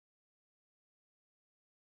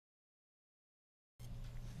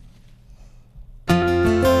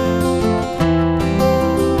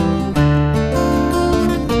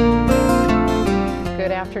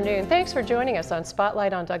afternoon. Thanks for joining us on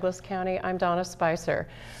Spotlight on Douglas County. I'm Donna Spicer.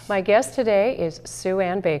 My guest today is Sue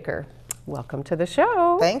Ann Baker. Welcome to the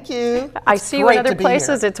show. Thank you. I see you in other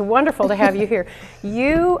places. It's wonderful to have you here.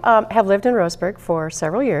 You have lived in Roseburg for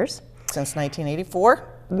several years. Since 1984.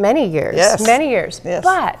 Many years. Yes. Many years. Yes.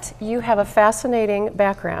 But you have a fascinating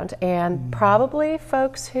background, and probably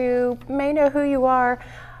folks who may know who you are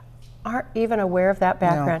aren't even aware of that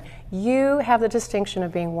background. No. You have the distinction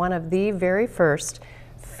of being one of the very first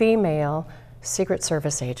female Secret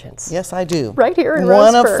Service agents. Yes, I do. Right here in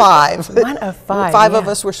One Roseburg. of five. One of five. Five of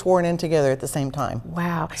us were sworn in together at the same time.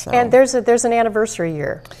 Wow. So. And there's an anniversary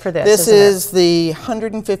year for this. This is the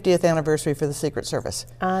 150th anniversary for the Secret Service.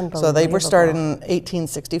 Unbelievable. So they were started in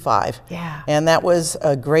 1865. Yeah. And that was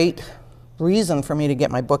a great reason for me to get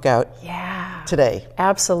my book out today.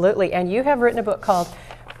 Absolutely. And you have written a book called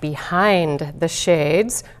Behind the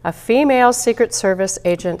Shades, a female Secret Service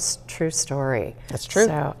agent's true story. That's true.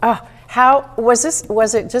 So, how was this?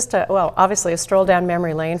 Was it just obviously a stroll down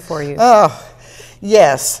memory lane for you? Oh,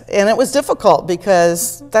 yes. And it was difficult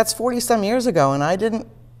because that's 40 some years ago, and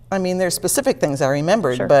there's specific things I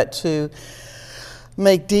remembered, sure. But to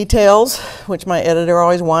make details, which my editor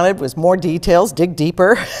always wanted, was more details, dig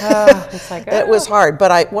deeper. It's like, It was hard,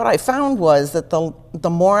 but what I found was that the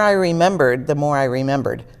more I remembered, the more I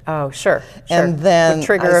remembered. Oh, sure. And then would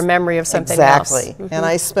trigger a memory of something else. Exactly. And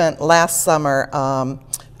I spent last summer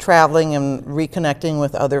traveling and reconnecting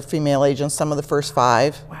with other female agents. Some of the first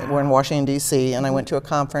five were in Washington, D.C., and I went to a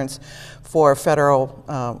conference for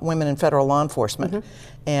federal women in federal law enforcement.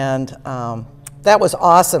 And that was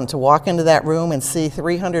awesome to walk into that room and see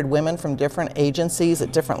 300 women from different agencies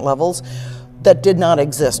at different levels that did not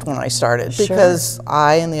exist when I started, because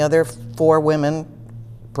I and the other four women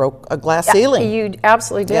broke a glass ceiling. You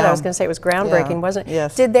absolutely did. I was going to say it was groundbreaking, wasn't it?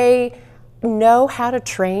 Yes. Did they know how to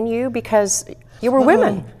train you because you were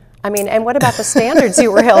women? I mean, and what about the standards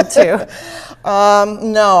you were held to?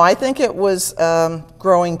 No, I think it was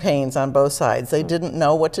growing pains on both sides. They didn't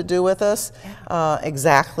know what to do with us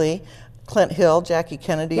exactly. Clint Hill, Jackie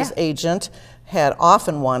Kennedy's agent, had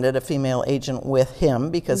often wanted a female agent with him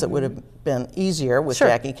because it would have been easier with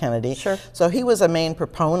Jackie Kennedy. Sure. So he was a main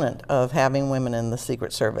proponent of having women in the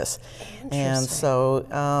Secret Service. And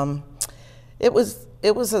so it was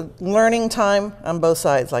a learning time on both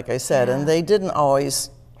sides, like I said, and they didn't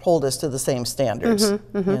always hold us to the same standards. You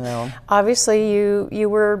know. Obviously, you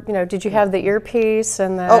were, did you have the earpiece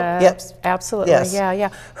and the? Oh, yes. Absolutely. Yes. Yeah.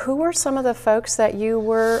 Who were some of the folks that you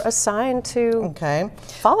were assigned to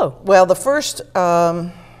follow? Well,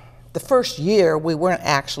 the first year we weren't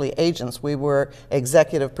actually agents. We were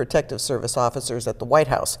Executive Protective Service officers at the White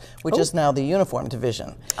House, which is now the Uniform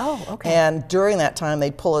Division. Oh, okay. And during that time,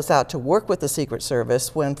 they'd pull us out to work with the Secret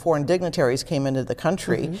Service when foreign dignitaries came into the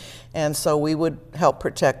country. And so we would help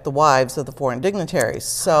protect the wives of the foreign dignitaries.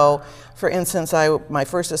 So, for instance, my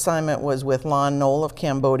first assignment was with Lon Nol of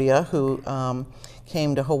Cambodia, who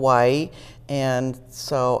came to Hawaii. And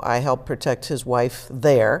so I helped protect his wife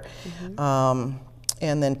there.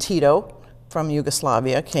 And then Tito from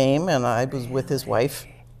Yugoslavia came, and I was with his wife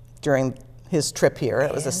during his trip here.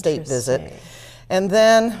 It was a state visit. And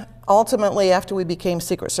then ultimately, after we became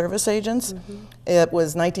Secret Service agents, it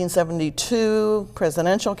was 1972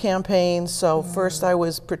 presidential campaign. So first I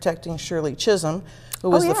was protecting Shirley Chisholm, who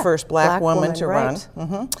was the first black woman to run.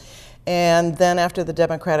 And then after the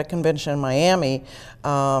Democratic Convention in Miami,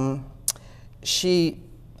 she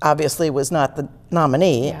obviously was not the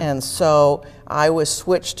nominee, and so I was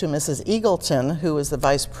switched to Mrs. Eagleton, who was the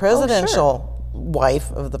vice presidential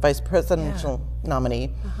wife of the vice presidential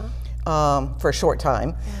nominee for a short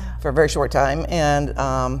time, for a very short time, and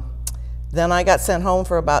then I got sent home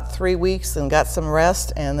for about 3 weeks and got some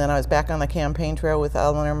rest, and then I was back on the campaign trail with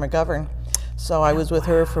Eleanor McGovern. So I was with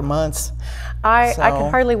her for months. I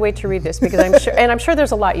can hardly wait to read this because I'm sure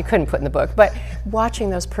there's a lot you couldn't put in the book, but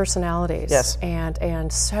watching those personalities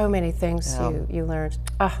and so many things you learned.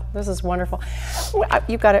 This is wonderful.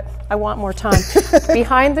 You've got it. I want more time.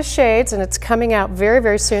 Behind the Shades, and it's coming out very,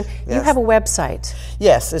 very soon. You have a website.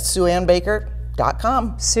 Yes, it's SueAnnBaker.com.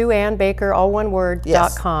 SueAnnBaker, all one word,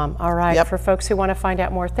 .com. All right, for folks who want to find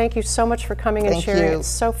out more. Thank you so much for coming and sharing. It's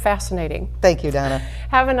so fascinating. Thank you, Donna.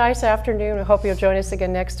 Have a nice afternoon. I hope you'll join us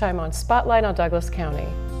again next time on Spotlight on Douglas County.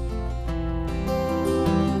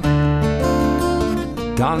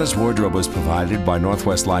 Donna's wardrobe was provided by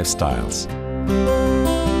Northwest Lifestyles.